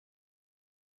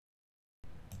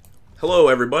Hello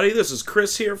everybody, this is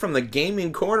Chris here from the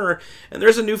Gaming Corner, and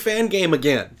there's a new fan game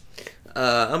again.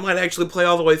 I might actually play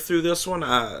all the way through this one,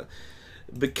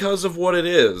 because of what it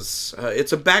is.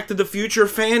 It's a Back to the Future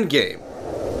fan game.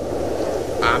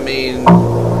 I mean,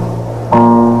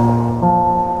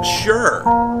 sure.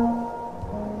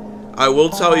 I will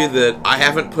tell you that I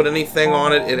haven't put anything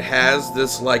on it. It has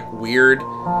this, like, weird,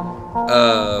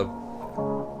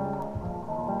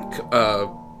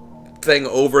 thing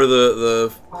over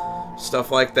the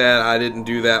stuff like that. I didn't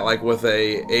do that like with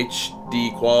a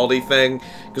HD quality thing,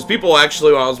 because people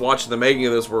actually, while I was watching the making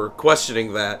of this, were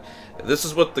questioning that. This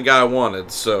is what the guy wanted,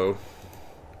 so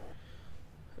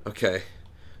okay,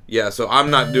 yeah, so I'm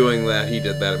not doing that. He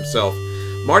did that himself.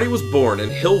 Marty was born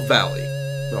in Hill Valley,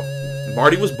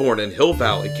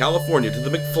 California, to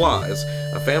the McFlys,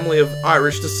 a family of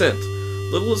Irish descent.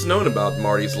 Little is known about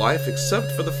Marty's life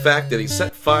except for the fact that he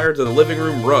set fire to the living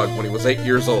room rug when he was 8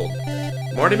 years old.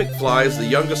 Marty McFly is the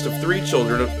youngest of 3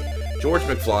 children of George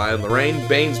McFly and Lorraine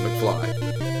Baines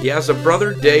McFly. He has a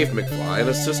brother, Dave McFly, and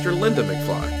a sister, Linda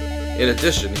McFly. In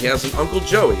addition, he has an uncle,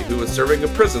 Joey, who is serving a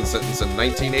prison sentence in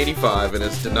 1985 and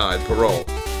is denied parole.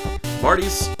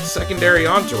 Marty's secondary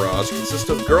entourage consists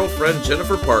of girlfriend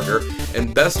Jennifer Parker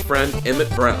and best friend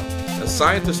Emmett Brown, a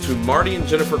scientist whom Marty and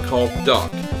Jennifer call Doc.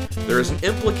 There is an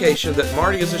implication that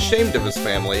Marty is ashamed of his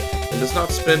family and does not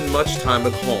spend much time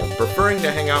at home, preferring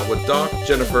to hang out with Doc,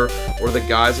 Jennifer, or the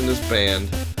guys in his band,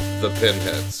 the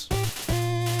Pinheads.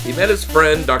 He met his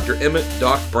friend, Dr. Emmett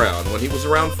Doc Brown, when he was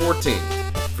around 14.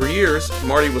 For years,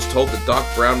 Marty was told that Doc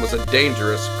Brown was a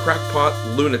dangerous, crackpot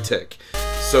lunatic.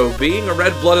 So, being a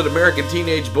red-blooded American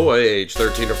teenage boy, age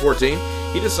 13 or 14,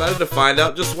 he decided to find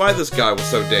out just why this guy was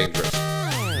so dangerous.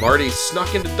 Marty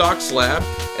snuck into Doc's lab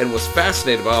and was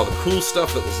fascinated by all the cool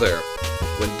stuff that was there.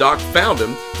 When Doc found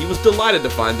him, he was delighted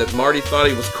to find that Marty thought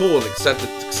he was cool and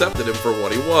accepted him for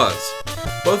what he was.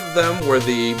 Both of them were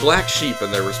the black sheep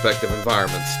in their respective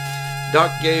environments.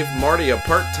 Doc gave Marty a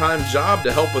part-time job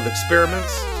to help with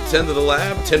experiments, tend to the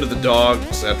lab, tend to the dog,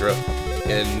 etc.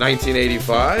 In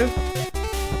 1985,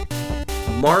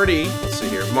 Marty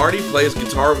plays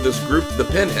guitar with his group, the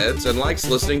Pinheads, and likes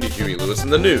listening to Huey Lewis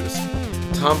and the News,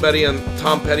 Tom Petty and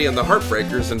the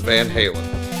Heartbreakers, and Van Halen.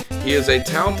 He is a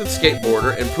talented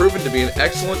skateboarder and proven to be an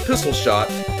excellent pistol shot,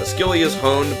 a skill he has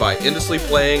honed by endlessly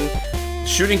playing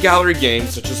shooting gallery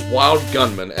games such as Wild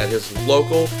Gunman at his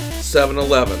local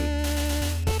 7-Eleven.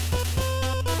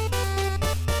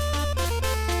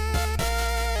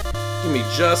 Give me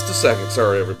just a second,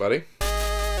 sorry everybody.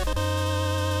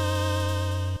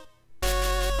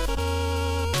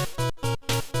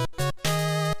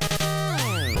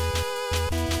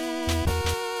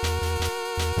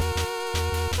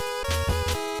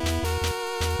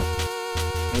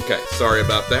 Okay, sorry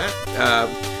about that.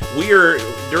 We are,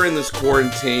 during this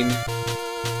quarantine,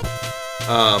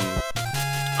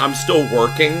 I'm still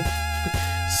working,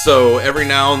 so every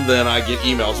now and then I get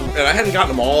emails, and I hadn't gotten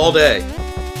them all day,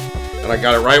 and I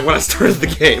got it right when I started the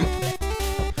game.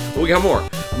 But we got more.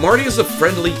 Marty is a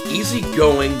friendly,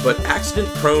 easygoing, but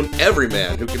accident-prone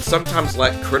everyman who can sometimes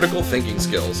lack critical thinking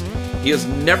skills. He is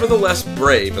nevertheless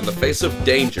brave in the face of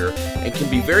danger, and can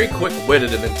be very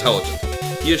quick-witted and intelligent.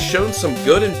 He has shown some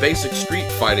good and basic street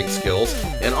fighting skills,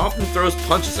 and often throws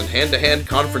punches in hand-to-hand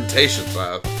confrontations.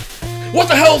 What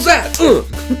the hell's that?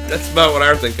 That's about what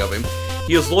I think of him.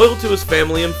 He is loyal to his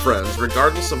family and friends,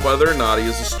 regardless of whether or not he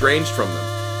is estranged from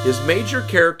them. His major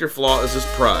character flaw is his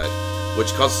pride,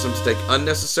 which causes him to take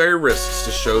unnecessary risks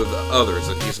to show the others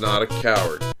that he's not a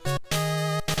coward.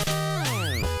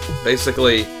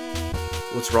 Basically,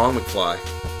 what's wrong, McFly?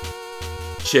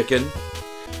 Chicken?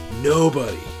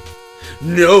 Nobody.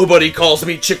 Nobody calls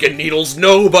me Chicken Needles.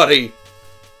 Nobody.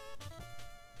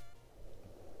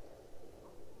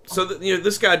 So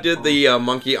this guy did the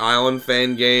Monkey Island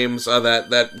fan games.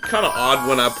 That kind of odd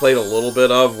one I played a little bit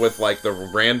of with like the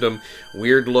random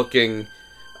weird looking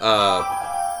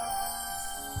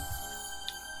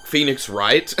Phoenix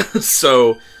Wright.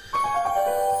 So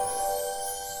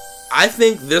I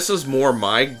think this is more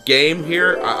my game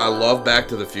here. I love Back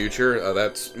to the Future.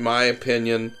 That's my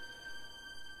opinion.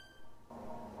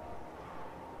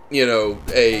 You know,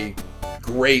 a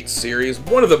great series.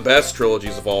 One of the best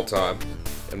trilogies of all time,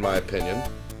 in my opinion.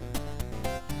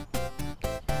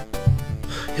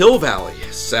 Hill Valley,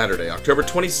 Saturday, October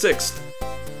 26th,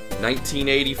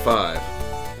 1985.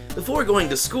 Before going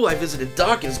to school, I visited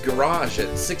Doc in his garage at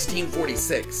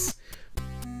 1646.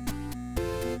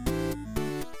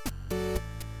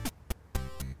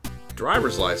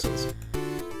 Driver's license.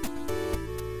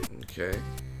 Okay.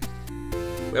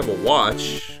 We have a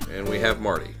watch, and we have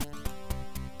Marty.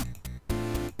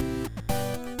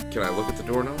 Can I look at the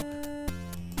doorknob?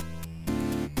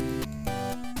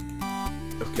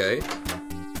 Okay.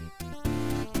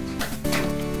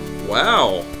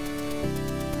 Wow.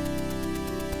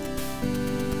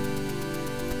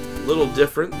 A little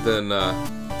different than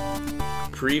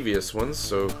previous ones,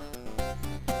 so...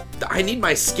 I need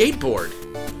my skateboard!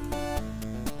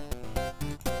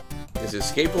 Is his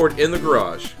skateboard in the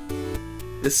garage?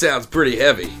 This sounds pretty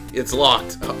heavy. It's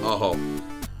locked. Uh-oh.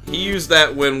 He used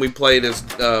that when we played as,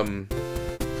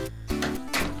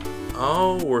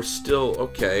 Oh, we're still...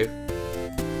 Okay.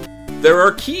 There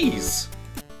are keys!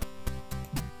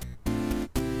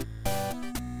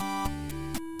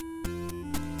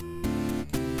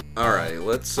 Alright,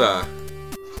 let's,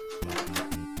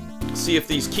 see if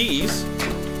these keys...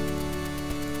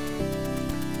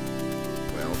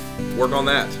 Well, work on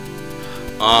that.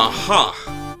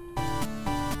 Aha!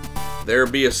 There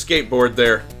be a skateboard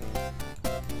there.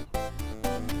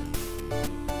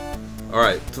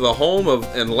 Alright, to the home of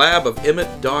and lab of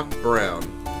Emmett Doc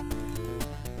Brown.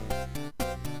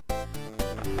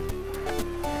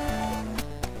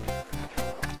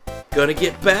 Gonna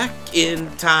get back in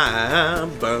time.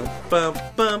 Bum, bum,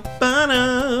 bum,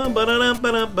 ba-dum, ba-da-dum,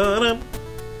 ba-dum, ba-dum.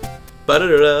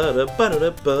 Ba-da-da-da, ba-da-da,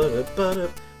 ba-da, ba-da,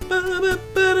 ba-da,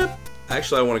 ba-da.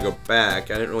 Actually, I want to go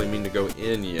back. I didn't really mean to go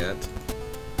in yet.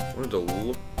 I wanted to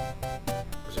look.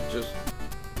 Was it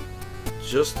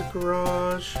just the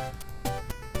garage?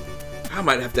 I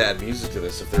might have to add music to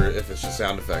this if it's just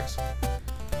sound effects,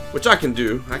 which I can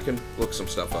do. I can look some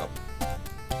stuff up.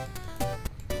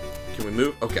 Can we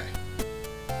move? Okay.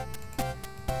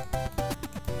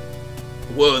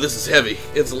 Whoa, this is heavy.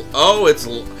 It's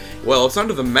well, it's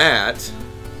under the mat.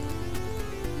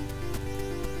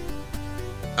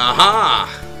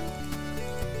 Aha!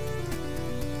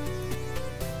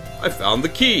 I found the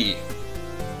key.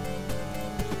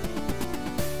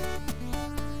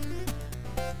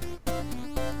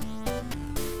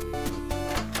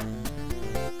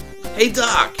 Hey,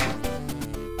 Doc!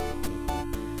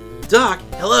 Doc,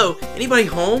 hello? Anybody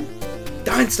home?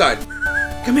 Einstein!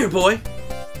 Come here, boy!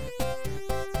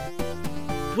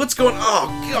 What's going on?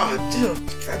 Oh, God, dude,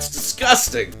 that's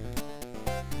disgusting!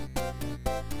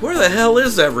 Where the hell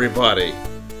is everybody?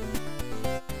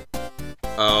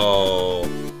 Oh.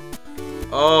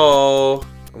 Oh.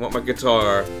 I want my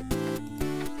guitar.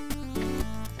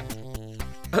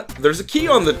 There's a key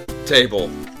on the table.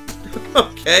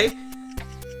 Okay.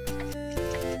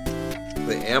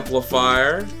 The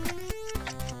amplifier.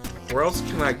 Where else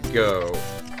can I go?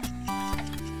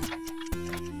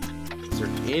 Is there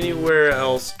anywhere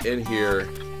else in here?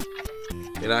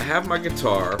 And I have my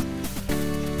guitar.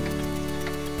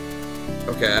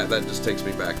 Okay, that just takes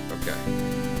me back. Okay.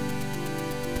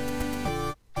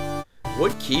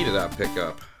 What key did I pick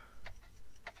up?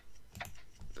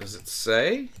 Does it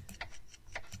say?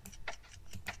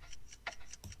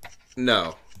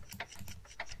 No.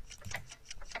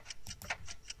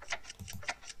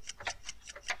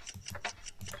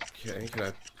 Okay, can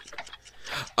I...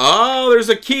 Oh, there's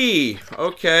a key!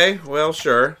 Okay, well,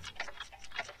 sure.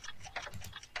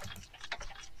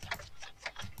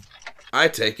 I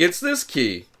take it's this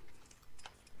key.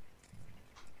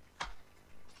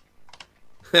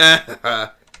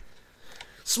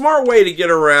 Smart way to get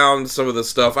around some of the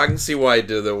stuff. I can see why he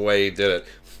did the way he did it.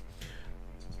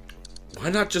 Why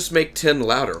not just make 10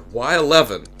 louder? Why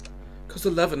 11? Because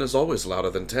 11 is always louder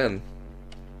than 10.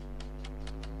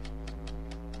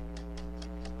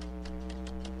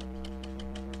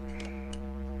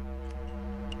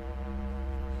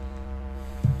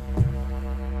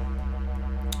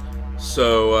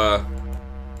 So,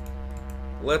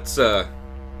 let's, okay,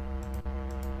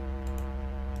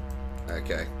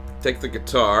 take the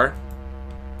guitar,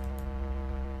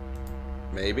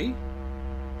 maybe,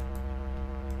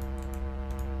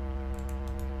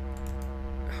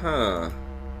 huh,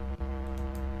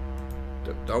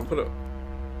 don't put a,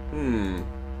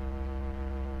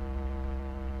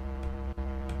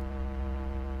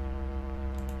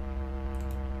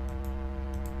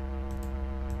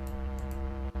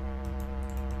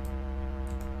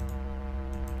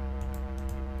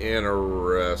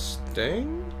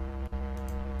 interesting.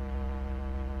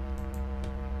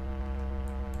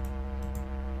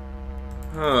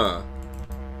 Huh.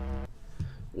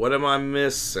 What am I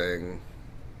missing?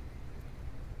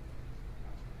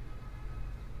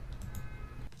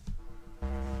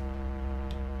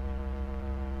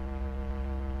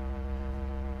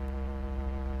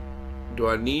 Do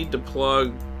I need to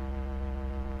plug...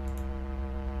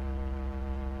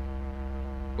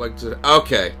 like to...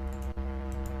 Okay.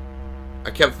 I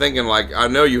kept thinking, like, I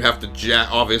know you have to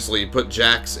obviously put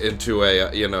jacks into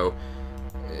a, you know,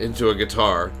 into a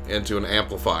guitar, into an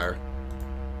amplifier.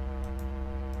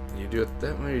 You do it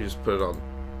that way, or you just put it on...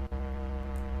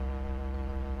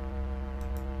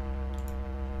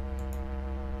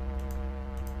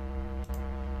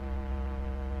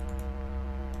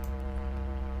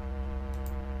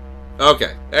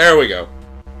 Okay, there we go.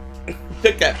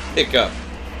 Pick up.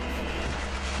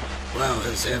 Wow,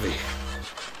 that's heavy.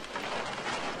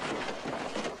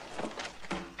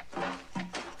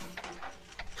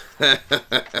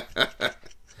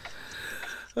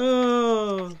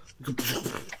 Oh.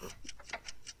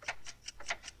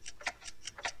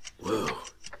 Whoa.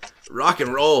 Rock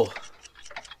and roll.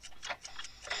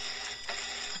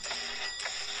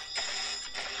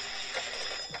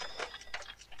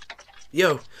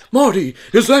 Yo, Marty,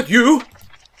 is that you?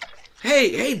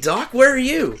 hey, Doc, where are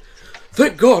you?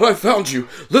 Thank God I found you.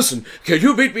 Listen, can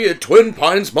you meet me at Twin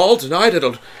Pines Mall tonight at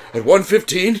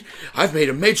 1:15? I've made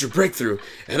a major breakthrough,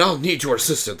 and I'll need your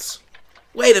assistance.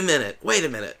 Wait a minute.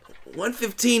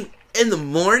 1:15 in the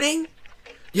morning?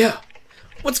 Yeah,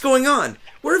 What's going on?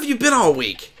 Where have you been all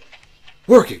week?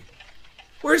 working.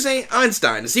 Where's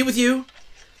Einstein? Is he with you?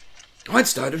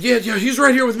 Einstein, yeah, he's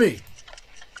right here with me.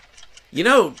 You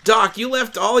know, Doc, you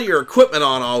left all your equipment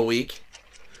on all week.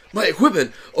 My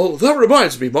equipment? Oh, that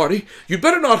reminds me, Marty. You'd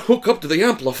better not hook up to the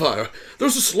amplifier.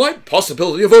 There's a slight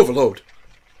possibility of overload.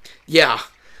 Yeah,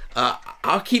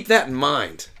 I'll keep that in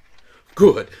mind.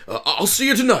 Good. I'll see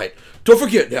you tonight. Don't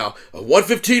forget now,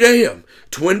 1:15 a.m.,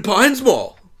 Twin Pines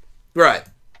Mall. Right.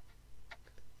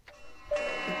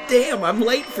 Damn, I'm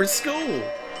late for school.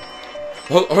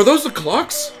 Are those the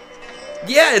clocks?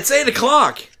 Yeah, it's 8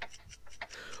 o'clock.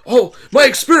 Oh, my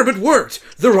experiment worked.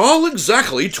 They're all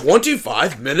exactly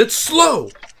 25 minutes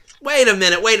slow. Wait a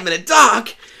minute,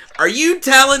 Doc. Are you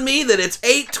telling me that it's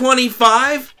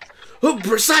 8:25? Oh,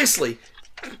 precisely.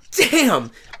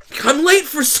 Damn, I'm late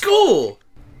for school.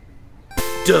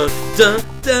 Dun, dun,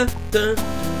 dun, dun.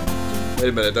 Wait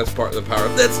a minute, that's part of the power.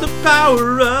 That's the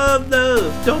power of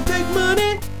love. Don't take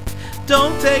money,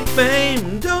 don't take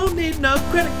fame, don't need no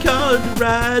credit card to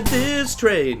ride this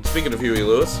train. Speaking of Huey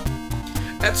Lewis.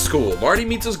 At school, Marty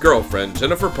meets his girlfriend,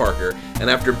 Jennifer Parker, and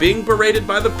after being berated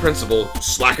by the principal,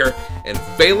 slacker, and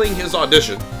failing his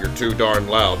audition, you're too darn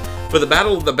loud, for the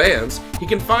Battle of the Bands, he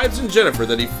confides in Jennifer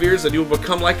that he fears that he will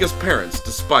become like his parents,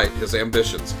 despite his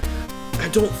ambitions. I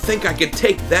don't think I could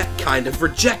take that kind of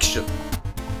rejection.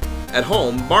 At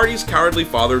home, Marty's cowardly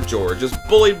father, George, is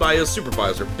bullied by his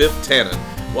supervisor, Biff Tannen,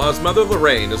 while his mother,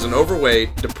 Lorraine, is an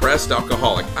overweight, depressed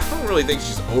alcoholic. I don't really think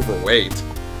she's overweight.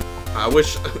 I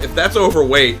wish, if that's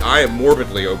overweight, I am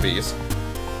morbidly obese.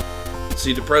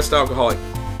 See, depressed alcoholic.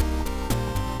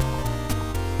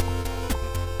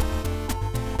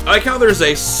 I like how there's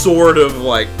a sort of,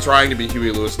 like, trying to be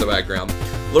Huey Lewis in the background.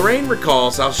 Lorraine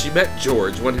recalls how she met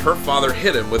George when her father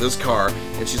hit him with his car,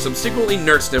 and she subsequently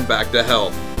nursed him back to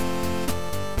health.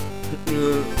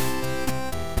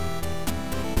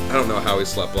 I don't know how he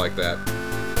slept like that.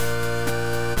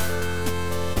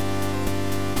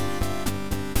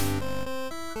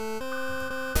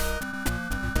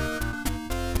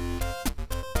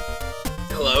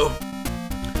 Hello?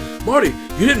 Marty,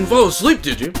 you didn't fall asleep,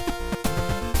 did you?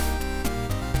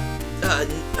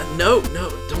 No,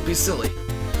 don't be silly.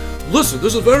 Listen,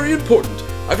 this is very important.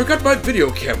 I forgot my video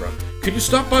camera. Can you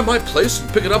stop by my place and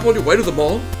pick it up on your way to the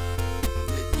mall?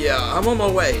 Yeah, I'm on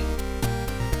my way. Is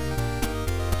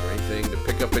there anything to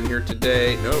pick up in here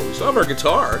today? No, we still have our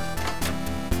guitar.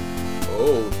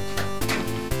 Oh.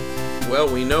 Well,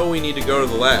 we know we need to go to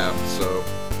the lab, so...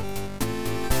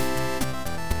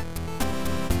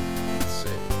 Let's see.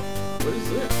 What is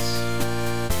this?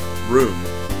 Room.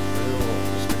 Well,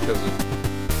 just because it...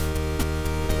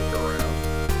 Look around.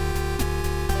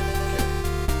 Okay.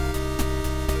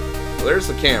 Well, there's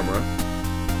the camera.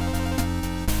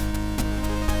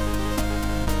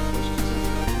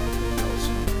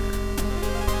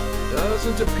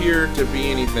 Doesn't appear to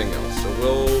be anything else, so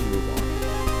we'll move on.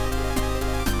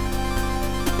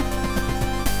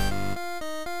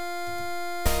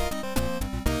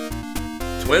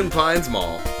 Twin Pines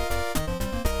Mall.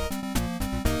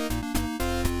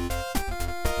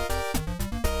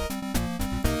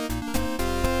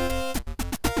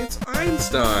 It's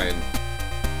Einstein.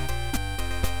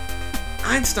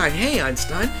 Einstein, hey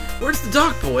Einstein, where's the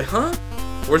dock boy, huh?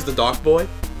 Where's the dock boy?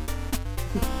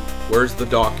 Where's the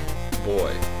dock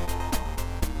boy?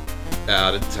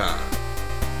 Out of time.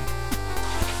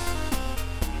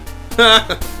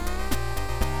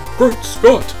 Great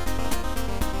Scott!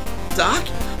 Doc?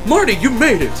 Marty, you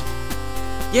made it!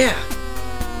 Yeah.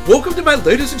 Welcome to my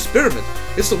latest experiment.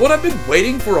 It's the one I've been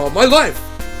waiting for all my life.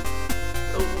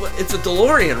 It's a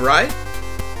DeLorean, right?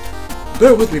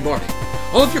 Bear with me, Marty.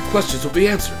 All of your questions will be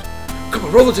answered. Come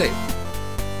on, roll the tape.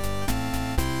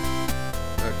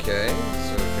 Okay,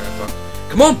 so can I talk?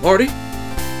 Come on, Marty.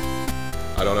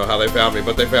 I don't know how they found me,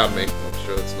 but they found me. I'm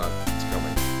sure it's coming.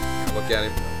 Can I look at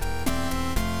him?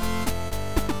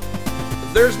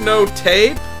 There's no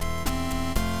tape?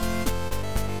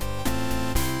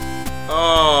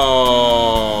 Oh.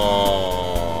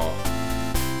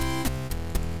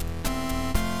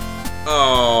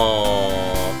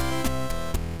 Oh.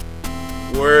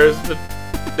 Where's the...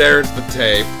 There's the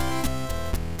tape.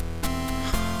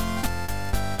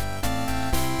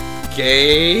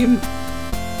 Game?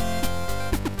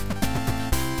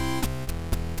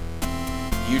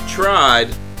 You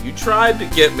tried. You tried to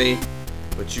get me,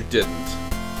 but you didn't.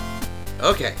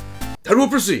 Okay. Then we'll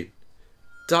proceed.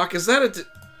 Doc, is that a...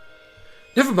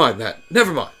 Never mind that.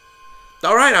 Never mind.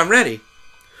 Alright, I'm ready.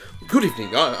 Good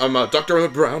evening. I'm Dr.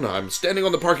 Emmett Brown. I'm standing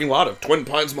on the parking lot of Twin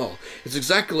Pines Mall. It's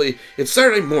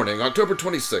Saturday morning, October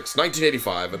 26,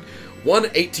 1985, at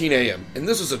 1:18 a.m., and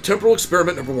this is a temporal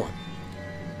experiment number 1.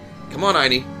 Come on,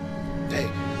 Einie. Hey,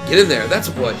 get in there. That's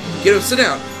a boy. Get up, sit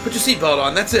down. Put your seatbelt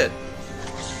on. That's it.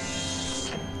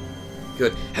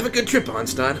 Good. Have a good trip,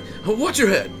 Einstein. Watch your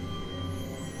head.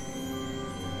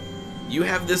 You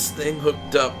have this thing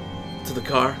hooked up to the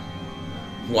car?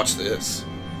 Watch this.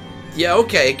 Yeah,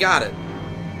 okay, got it.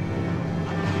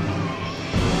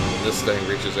 This thing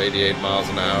reaches 88 miles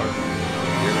an hour.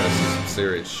 You're gonna see some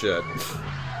serious shit.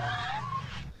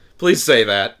 Please say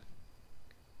that.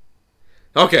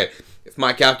 Okay, if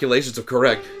my calculations are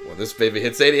correct, when this baby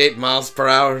hits 88 miles per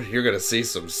hour, you're gonna see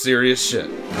some serious shit.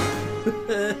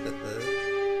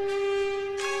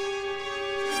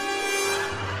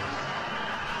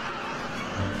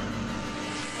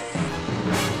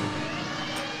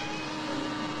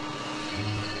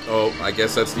 Oh, I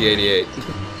guess that's the 88.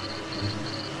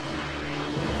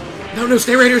 No,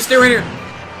 stay right here, stay right here.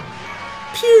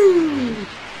 Pew!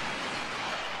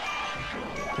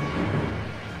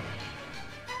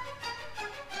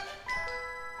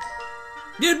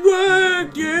 It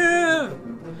worked, yeah!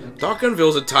 Doc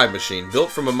unveils a time machine built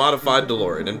from a modified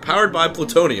DeLorean and powered by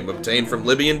plutonium obtained from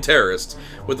Libyan terrorists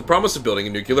with the promise of building a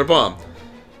nuclear bomb.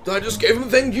 I just gave him a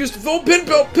thing used to fill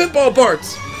pinball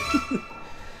parts.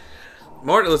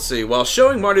 Marty, let's see. While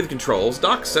showing Marty the controls,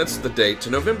 Doc sets the date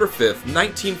to November 5th,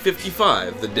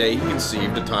 1955, the day he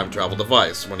conceived a time travel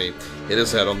device when he hit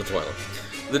his head on the toilet.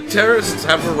 The terrorists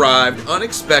have arrived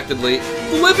unexpectedly.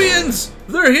 The Libyans!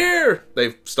 They're here!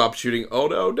 They've stopped shooting. Oh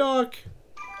no, Doc.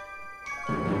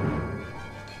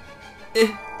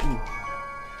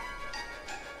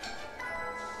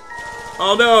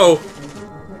 Oh no!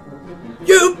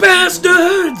 You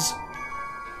bastards!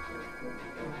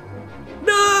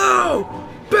 No!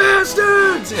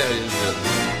 Bastards!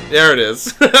 Yeah, there it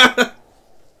is.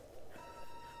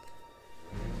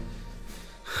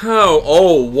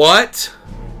 Oh, what?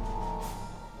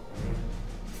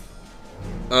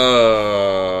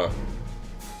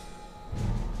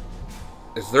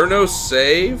 Is there no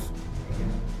save?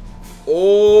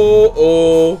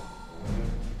 Oh.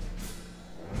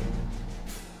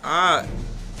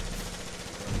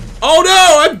 Oh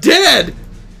no, I'm dead!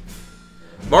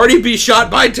 Marty be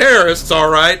shot by terrorists,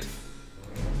 alright.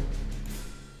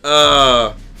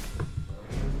 Oh,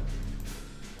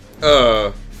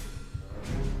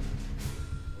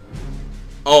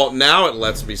 now it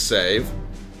lets me save.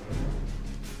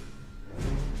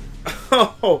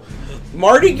 Oh,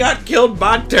 Marty got killed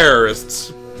by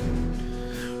terrorists.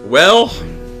 Well,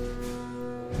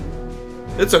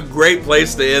 it's a great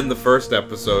place to end the first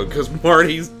episode, because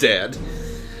Marty's dead.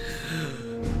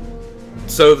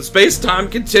 So the space-time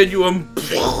continuum,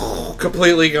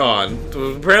 completely gone.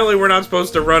 Apparently we're not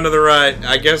supposed to run to the right.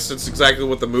 I guess it's exactly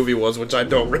what the movie was, which I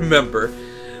don't remember.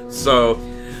 So,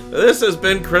 this has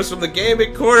been Chris from the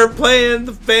Gaming Corner playing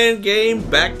the fan game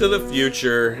Back to the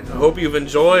Future. I hope you've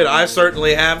enjoyed. I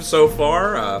certainly have so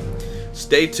far.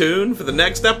 Stay tuned for the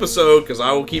next episode, because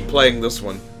I will keep playing this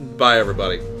one. Bye,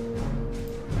 everybody.